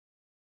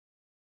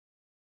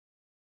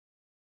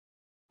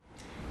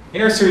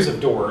In our series of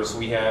doors,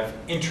 we have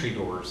entry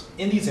doors.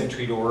 In these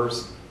entry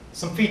doors,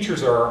 some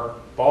features are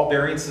ball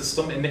bearing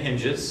system in the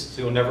hinges,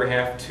 so you'll never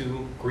have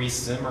to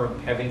grease them or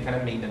have any kind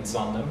of maintenance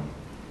on them.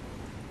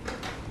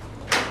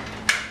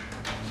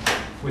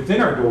 Within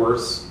our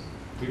doors,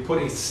 we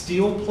put a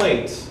steel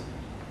plate,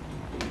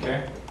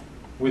 okay,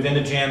 within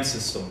the jamb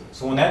system.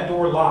 So when that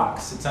door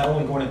locks, it's not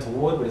only going into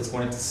wood, but it's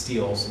going into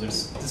steel. So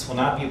this will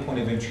not be a point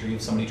of entry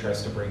if somebody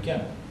tries to break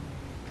in.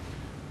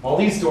 All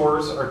these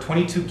doors are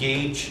 22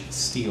 gauge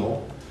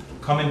steel,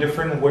 come in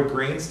different wood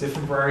grains,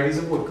 different varieties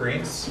of wood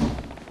grains,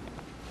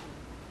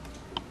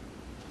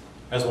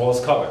 as well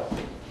as color.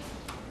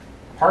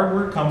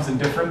 Hardware comes in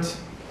different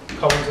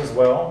colors as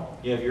well.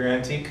 You have your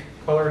antique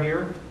color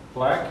here,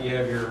 black. You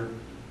have your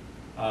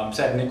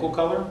satin nickel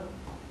color.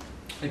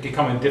 They can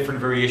come in different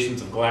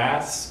variations of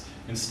glass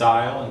and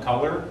style and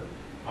color.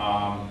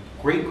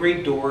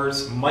 Great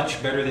doors,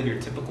 much better than your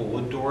typical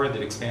wood door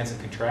that expands and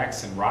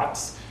contracts and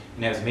rots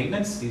and has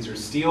maintenance. These are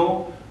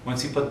steel.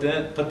 Once you put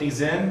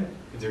these in,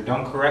 if they're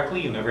done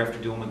correctly, you'll never have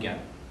to do them again.